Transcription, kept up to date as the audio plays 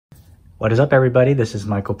What is up, everybody? This is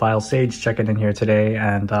mycophilia Sage checking in here today,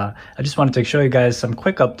 and I just wanted to show you guys some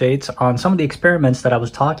quick updates on some of the experiments that I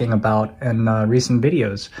was talking about in recent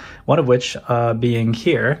videos. One of which being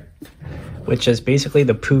here, which is basically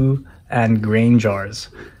the Poo and Grain Jars.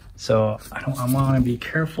 So I want to be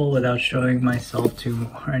careful without showing myself too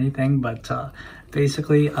or anything, but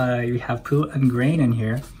basically we have Poo and Grain in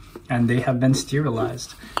here, and they have been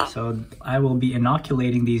sterilized. So I will be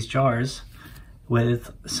inoculating these jars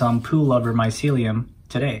with some Poo Lover mycelium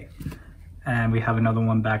today. And we have another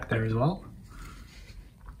one back there as well.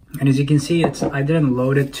 And as you can see, I didn't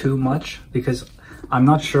load it too much because I'm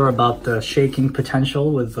not sure about the shaking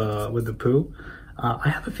potential with the Poo. I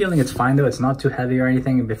have a feeling it's fine though. It's not too heavy or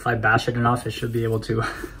anything. If I bash it enough, it should be able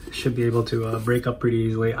to break up pretty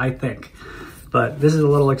easily, I think. But this is a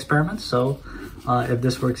little experiment, so if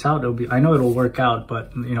this works out, I know it'll work out,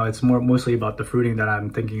 but you know, it's mostly about the fruiting that I'm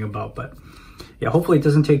thinking about. But yeah, hopefully it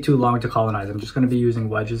doesn't take too long to colonize. I'm just going to be using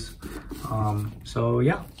wedges. So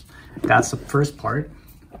yeah, that's the first part.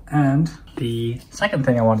 And the second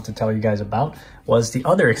thing I wanted to tell you guys about was the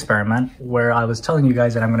other experiment where I was telling you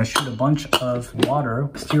guys that I'm going to shoot a bunch of water,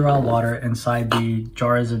 sterile water, inside the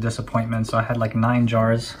jars of disappointment. So I had like 9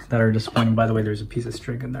 jars that are disappointing. By the way, there's a piece of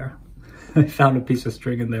string in there. I found a piece of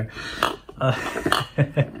string in there.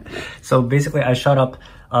 So basically I shot up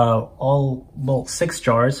 6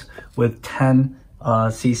 jars with 10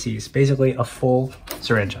 cc's, basically a full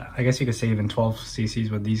syringe. I guess you could say even 12 cc's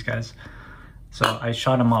with these guys. So I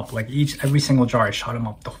shot them up, like every single jar, I shot them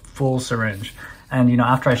up the full syringe. And you know,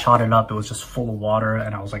 after I shot it up, it was just full of water,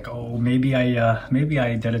 and I was like, oh, maybe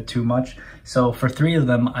I did it too much. So for 3 of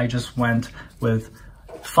them, I just went with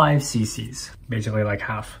 5 cc's, basically like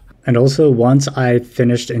half. And also, once I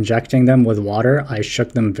finished injecting them with water, I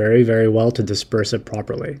shook them very, very well to disperse it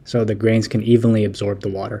properly, so the grains can evenly absorb the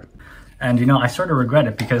water. And you know, I sort of regret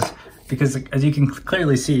it because as you can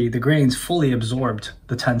clearly see, the grains fully absorbed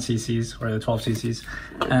the 10 cc's or the 12 cc's,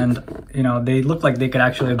 and you know, they look like they could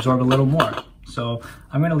actually absorb a little more. So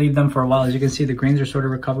I'm gonna leave them for a while. As you can see, the grains are sort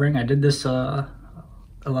of recovering. I did this about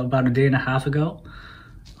a day and a half ago.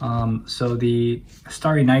 So the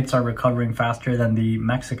Starry Nights are recovering faster than the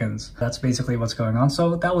Mexicans. That's basically what's going on.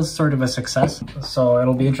 So that was sort of a success. So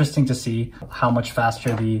it'll be interesting to see how much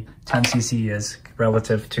faster the 10 cc is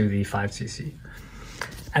relative to the 5 cc.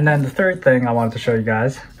 And then the third thing I wanted to show you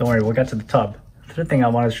guys, don't worry, we'll get to the tub. The third thing I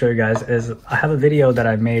wanted to show you guys is I have a video that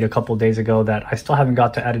I made a couple days ago that I still haven't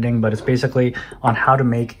got to editing, but it's basically on how to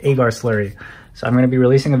make Agar Slurry. So I'm going to be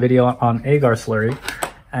releasing a video on Agar Slurry.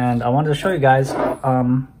 And I wanted to show you guys,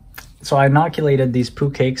 so I inoculated these Poo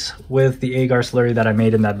cakes with the Agar Slurry that I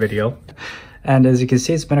made in that video. And as you can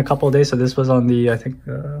see, it's been a couple of days. So this was on the, I think,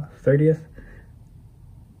 30th?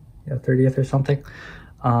 Yeah, 30th or something.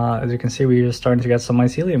 As you can see, we're just starting to get some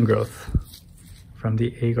mycelium growth from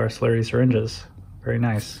the Agar Slurry syringes. Very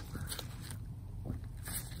nice.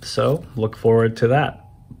 So look forward to that.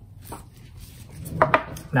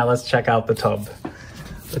 Now let's check out the tub.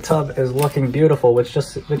 The tub is looking beautiful, which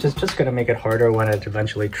is just going to make it harder when it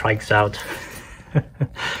eventually trikes out.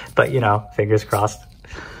 But you know, fingers crossed.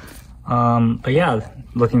 But yeah,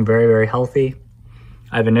 looking very, very healthy.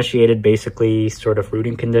 I've initiated basically sort of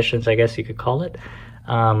rooting conditions, I guess you could call it.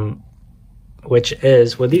 Which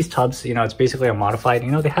is, with these tubs, you know, it's basically a modified,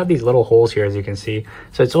 you know, they have these little holes here, as you can see.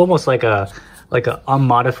 So it's almost like a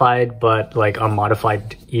unmodified, but like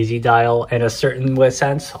unmodified easy dial in a certain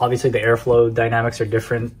sense. Obviously the airflow dynamics are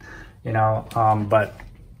different, you know, but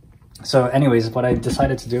so anyways, what I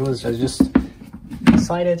decided to do is I just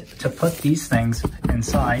decided to put these things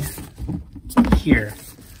inside here,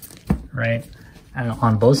 right? And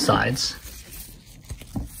on both sides.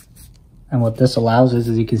 And what this allows is,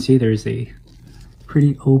 as you can see, there's a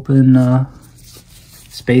pretty open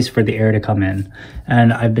space for the air to come in.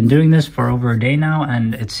 And I've been doing this for over a day now,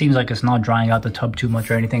 and it seems like it's not drying out the tub too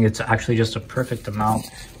much or anything. It's actually just a perfect amount,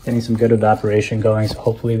 getting some good evaporation going. So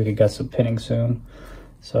hopefully we can get some pinning soon.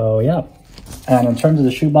 So yeah. And in terms of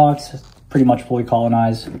the shoebox, it's pretty much fully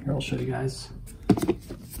colonized. Here, I'll show you guys.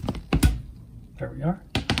 There we are.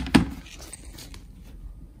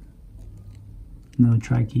 No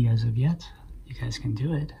triche as of yet. You guys can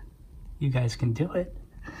do it. You guys can do it.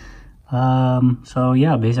 So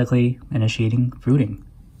yeah, basically initiating fruiting,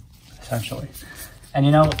 essentially. And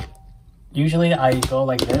you know, usually I go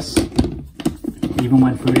like this, even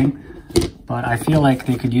when fruiting, but I feel like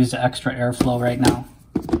they could use the extra airflow right now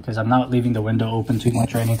because I'm not leaving the window open too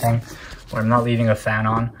much or anything, or I'm not leaving a fan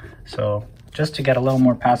on. So just to get a little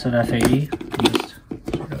more passive FAE,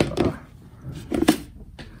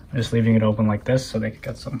 I'm just leaving it open like this so they could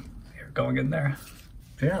get some air going in there.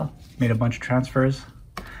 So yeah, made a bunch of transfers.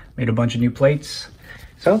 made a bunch of new plates.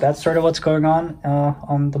 So that's sort of what's going on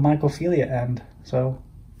the mycophilia end. So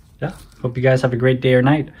yeah, hope you guys have a great day or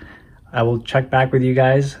night. I will check back with you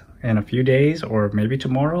guys in a few days or maybe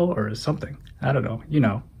tomorrow or something. I don't know, you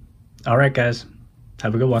know. All right, guys,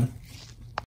 have a good one.